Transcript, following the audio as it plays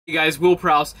Hey guys, Will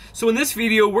Prowse. So in this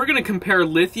video, we're going to compare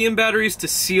lithium batteries to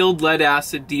sealed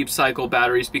lead-acid deep cycle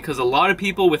batteries because a lot of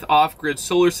people with off-grid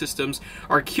solar systems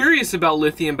are curious about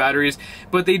lithium batteries,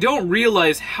 but they don't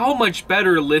realize how much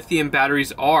better lithium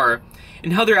batteries are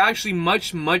and how they're actually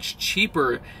much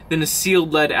cheaper than a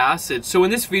sealed lead acid. So in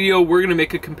this video, we're going to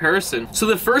make a comparison. So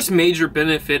the first major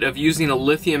benefit of using a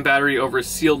lithium battery over a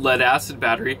sealed lead acid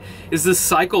battery is the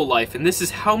cycle life, and this is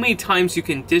how many times you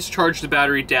can discharge the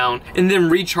battery down and then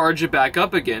recharge it back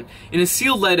up again. In a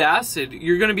sealed lead acid,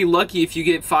 you're going to be lucky if you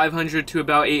get 500 to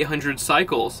about 800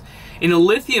 cycles. In a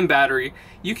lithium battery,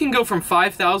 you can go from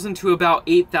 5,000 to about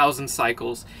 8,000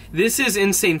 cycles. This is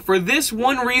insane. For this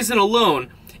one reason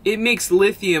alone, it makes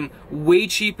lithium way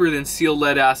cheaper than sealed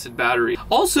lead acid batteries.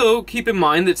 Also, keep in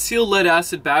mind that sealed lead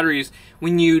acid batteries,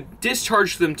 when you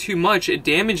discharge them too much, it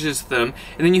damages them,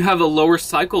 and then you have a lower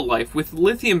cycle life. With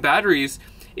lithium batteries,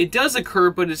 it does occur,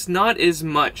 but it's not as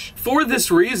much. For this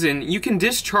reason, you can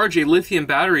discharge a lithium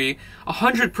battery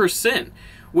 100%.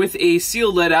 With a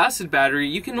sealed lead acid battery,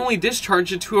 you can only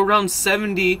discharge it to around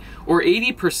 70 or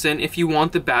 80% if you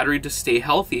want the battery to stay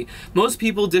healthy. Most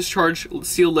people discharge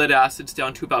sealed lead acids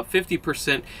down to about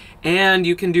 50%, and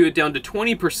you can do it down to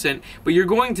 20%, but you're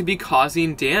going to be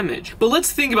causing damage. But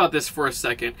let's think about this for a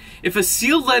second. If a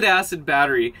sealed lead acid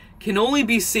battery can only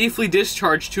be safely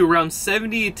discharged to around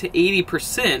 70 to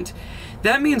 80%,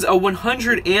 that means a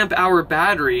 100 amp hour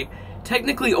battery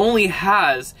technically only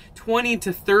has 20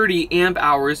 to 30 amp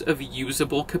hours of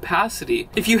usable capacity.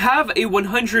 If you have a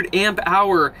 100 amp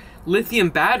hour lithium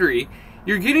battery,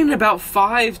 you're getting about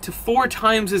 5 to 4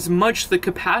 times as much the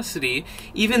capacity,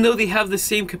 even though they have the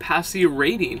same capacity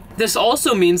rating. This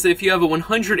also means that if you have a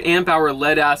 100 amp hour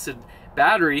lead acid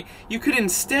battery, you could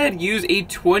instead use a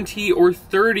 20 or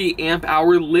 30 amp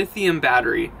hour lithium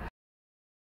battery.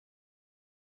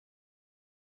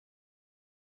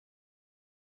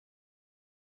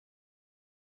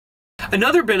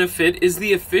 Another benefit is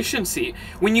the efficiency.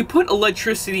 When you put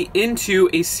electricity into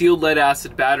a sealed lead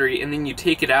acid battery and then you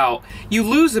take it out, you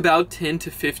lose about 10 to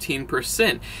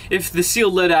 15%. If the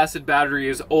sealed lead acid battery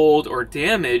is old or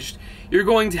damaged, you're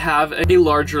going to have a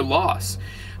larger loss.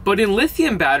 But in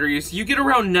lithium batteries, you get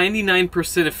around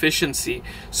 99% efficiency.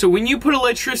 So when you put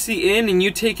electricity in and you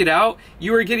take it out,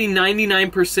 you are getting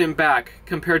 99% back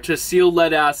compared to sealed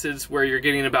lead acids where you're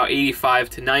getting about 85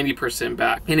 to 90%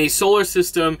 back. In a solar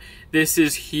system, this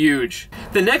is huge.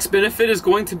 The next benefit is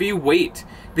going to be weight.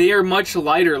 They are much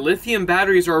lighter. Lithium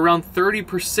batteries are around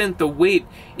 30% the weight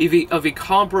of a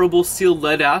comparable sealed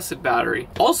lead acid battery.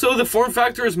 Also, the form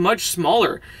factor is much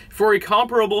smaller. For a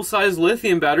comparable size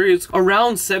lithium battery, it's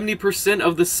around 70%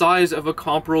 of the size of a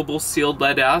comparable sealed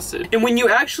lead acid. And when you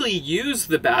actually use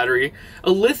the battery, a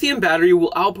lithium battery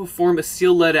will outperform a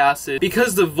sealed lead acid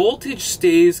because the voltage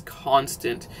stays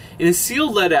constant. In a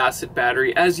sealed lead acid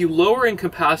battery, as you lower in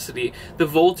capacity, the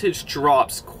voltage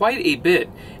drops quite a bit.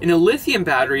 In a lithium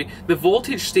battery, the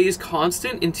voltage stays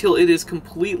constant until it is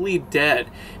completely dead.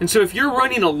 And so if you're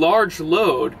running a large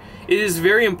load, it is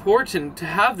very important to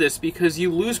have this because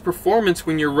you lose performance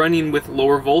when you're running with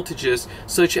lower voltages,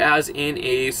 such as in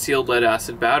a sealed lead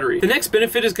acid battery. The next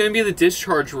benefit is going to be the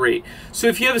discharge rate. So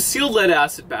if you have a sealed lead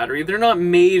acid battery, they're not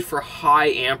made for high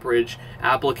amperage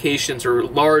applications or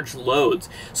large loads.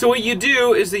 So what you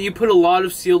do is that you put a lot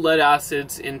of sealed lead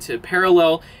acids into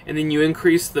parallel, and then you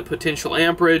increase the potential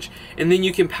amperage, and then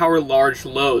you can power large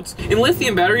loads. In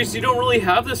lithium batteries, you don't really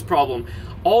have this problem.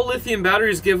 All lithium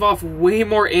batteries give off way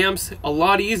more amps a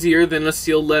lot easier than a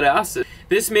sealed lead acid.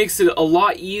 This makes it a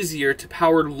lot easier to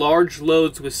power large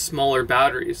loads with smaller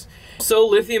batteries. So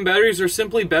lithium batteries are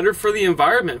simply better for the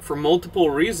environment for multiple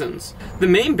reasons. The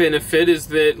main benefit is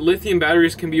that lithium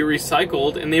batteries can be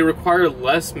recycled and they require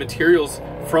less materials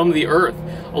from the earth.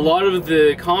 A lot of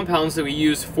the compounds that we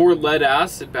use for lead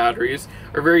acid batteries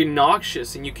are very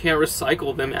noxious and you can't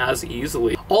recycle them as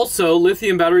easily. Also,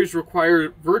 lithium batteries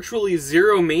require virtually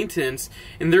zero maintenance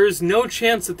and there is no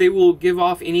chance that they will give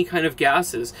off any kind of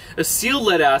gases. A sealed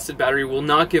lead acid battery will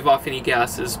not give off any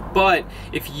gases, but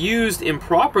if used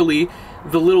improperly,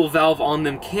 the little valve on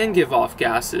them can give off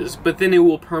gases, but then it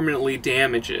will permanently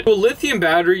damage it. With a lithium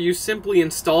battery, you simply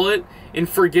install it and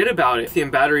forget about it. Lithium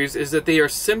batteries is that they are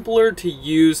simpler to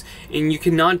use and you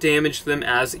cannot damage them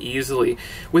as easily.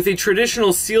 With a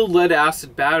traditional sealed lead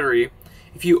acid battery,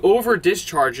 if you over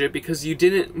discharge it because you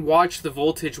didn't watch the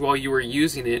voltage while you were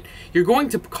using it, you're going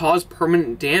to cause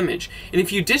permanent damage. And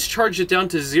if you discharge it down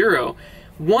to zero,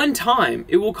 one time,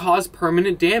 it will cause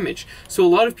permanent damage. So a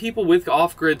lot of people with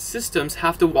off-grid systems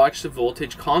have to watch the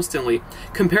voltage constantly.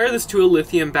 Compare this to a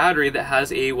lithium battery that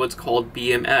has a what's called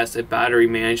BMS, a battery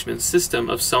management system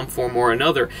of some form or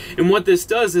another. And what this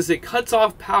does is it cuts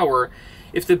off power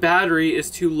if the battery is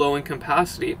too low in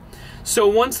capacity. So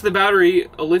once the battery,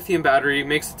 a lithium battery,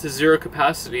 makes it to zero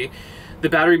capacity, the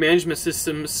battery management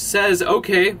system says,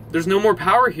 okay, there's no more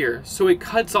power here. So it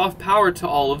cuts off power to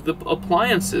all of the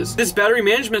appliances. This battery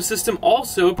management system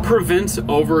also prevents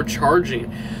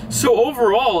overcharging. So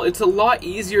overall, it's a lot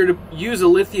easier to use a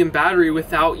lithium battery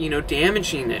without,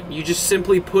 damaging it. You just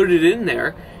simply put it in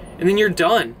there and then you're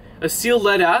done. A sealed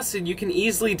lead acid, you can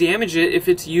easily damage it if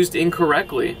it's used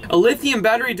incorrectly. A lithium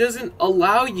battery doesn't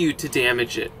allow you to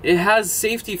damage it. It has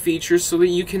safety features so that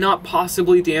you cannot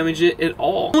possibly damage it at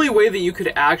all. The only way that you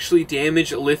could actually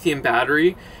damage a lithium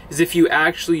battery is if you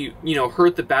actually,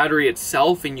 hurt the battery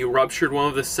itself and you ruptured one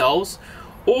of the cells,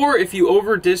 or if you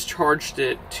over discharged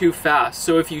it too fast.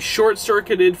 So if you short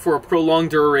circuited for a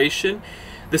prolonged duration,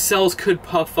 the cells could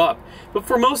puff up. But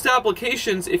for most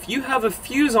applications, if you have a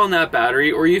fuse on that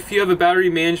battery, or if you have a battery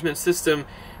management system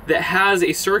that has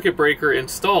a circuit breaker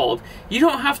installed, you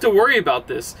don't have to worry about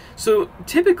this. So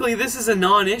typically this is a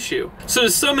non-issue. So to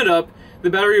sum it up, the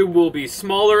battery will be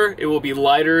smaller, it will be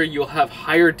lighter, you'll have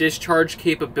higher discharge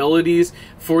capabilities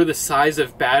for the size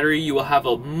of battery, you will have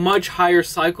a much higher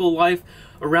cycle life,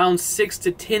 around 6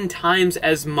 to 10 times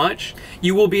as much.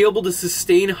 You will be able to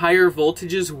sustain higher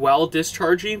voltages while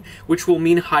discharging, which will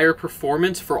mean higher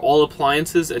performance for all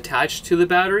appliances attached to the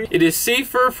battery. It is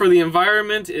safer for the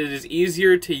environment, it is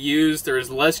easier to use, there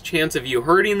is less chance of you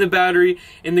hurting the battery,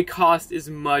 and the cost is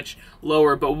much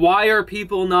lower. But why are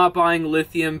people not buying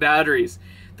lithium batteries?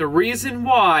 The reason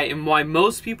why, and why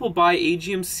most people buy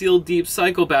AGM sealed deep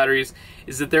cycle batteries,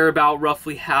 is that they're about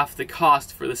roughly half the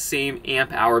cost for the same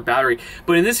amp hour battery.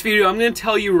 But in this video, I'm going to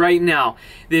tell you right now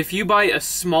that if you buy a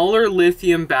smaller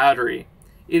lithium battery,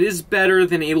 it is better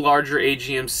than a larger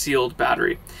AGM sealed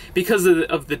battery because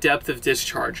of the depth of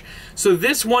discharge. So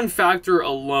this one factor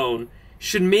alone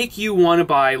should make you want to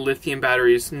buy lithium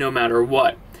batteries no matter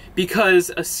what. Because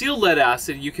a sealed lead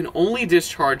acid, you can only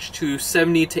discharge to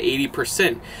 70 to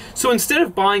 80%. So instead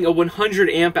of buying a 100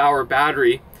 amp hour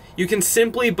battery, you can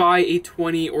simply buy a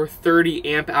 20 or 30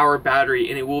 amp hour battery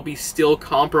and it will be still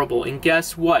comparable. And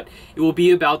guess what? It will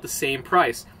be about the same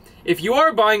price. If you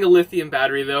are buying a lithium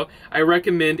battery though, I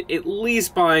recommend at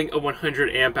least buying a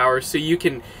 100 amp hour so you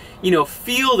can,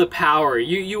 feel the power.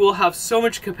 You will have so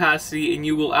much capacity and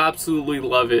you will absolutely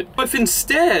love it. But if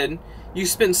instead, you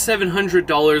spent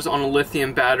 $700 on a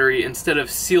lithium battery instead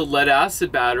of sealed lead acid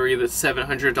battery that's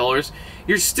 $700,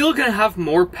 you're still going to have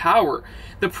more power.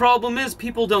 The problem is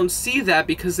people don't see that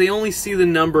because they only see the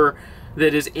number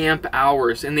that is amp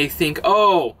hours and they think,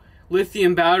 oh,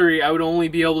 lithium battery, I would only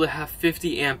be able to have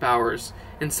 50 amp hours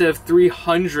instead of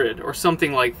 300 or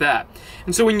something like that.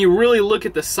 And so when you really look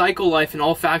at the cycle life and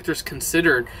all factors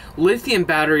considered, lithium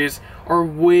batteries are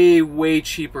way, way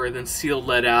cheaper than sealed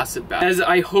lead acid batteries. As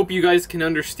I hope you guys can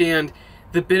understand,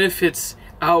 the benefits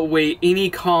outweigh any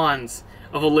cons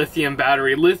of a lithium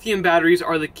battery. Lithium batteries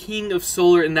are the king of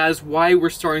solar, and that is why we're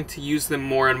starting to use them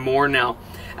more and more now.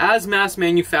 As mass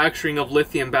manufacturing of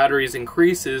lithium batteries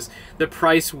increases, the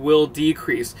price will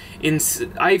decrease.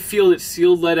 I feel that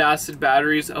sealed lead acid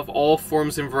batteries of all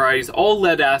forms and varieties, all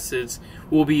lead acids,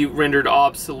 will be rendered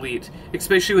obsolete,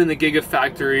 especially when the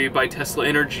Gigafactory by Tesla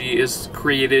Energy is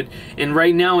created. And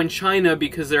right now in China,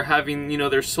 because they're having,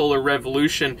 their solar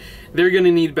revolution, they're going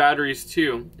to need batteries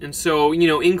too. And so,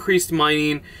 increased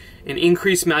mining and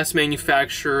increased mass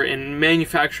manufacture and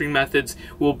manufacturing methods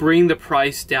will bring the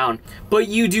price down. But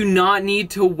you do not need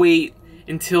to wait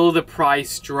until the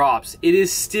price drops. It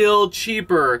is still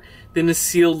cheaper than a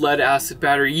sealed lead acid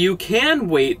battery. You can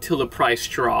wait till the price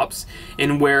drops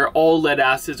and where all lead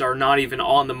acids are not even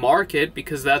on the market,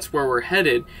 because that's where we're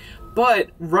headed.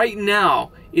 But right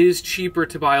now, it is cheaper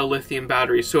to buy a lithium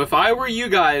battery. So if I were you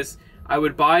guys, I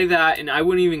would buy that, and I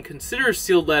wouldn't even consider a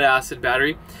sealed lead acid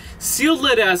battery. Sealed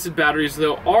lead acid batteries,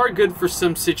 though, are good for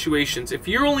some situations. If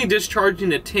you're only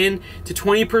discharging at 10 to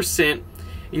 20%,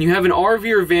 and you have an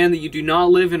RV or van that you do not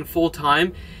live in full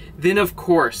time, then of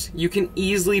course, you can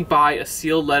easily buy a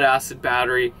sealed lead acid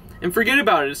battery and forget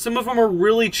about it. Some of them are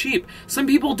really cheap. Some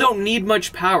people don't need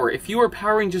much power. If you are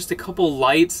powering just a couple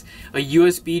lights, a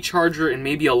USB charger, and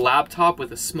maybe a laptop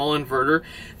with a small inverter,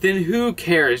 then who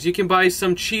cares? You can buy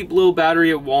some cheap little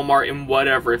battery at Walmart and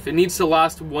whatever. If it needs to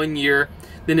last 1 year,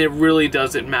 then it really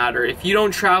doesn't matter. If you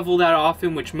don't travel that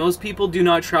often, which most people do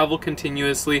not travel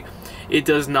continuously, it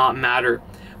does not matter.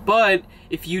 But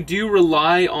if you do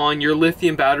rely on your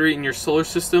lithium battery in your solar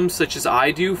system, such as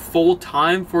I do, full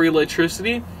time for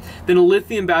electricity, then a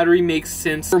lithium battery makes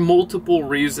sense for multiple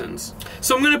reasons.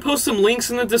 So I'm going to post some links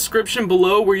in the description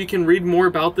below where you can read more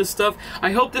about this stuff.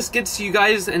 I hope this gets you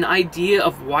guys an idea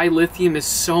of why lithium is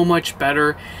so much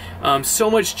better, so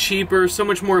much cheaper, so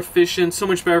much more efficient, so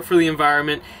much better for the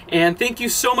environment. And thank you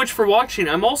so much for watching.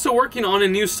 I'm also working on a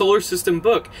new solar system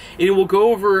book, and it will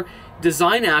go over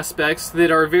design aspects that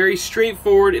are very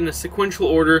straightforward in a sequential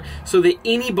order so that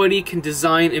anybody can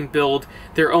design and build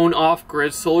their own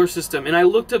off-grid solar system. And I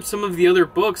looked up some of the other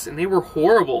books and they were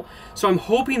horrible. So I'm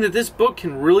hoping that this book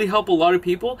can really help a lot of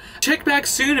people. Check back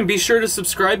soon and be sure to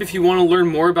subscribe if you want to learn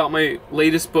more about my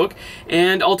latest book.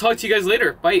 And I'll talk to you guys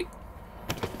later. Bye.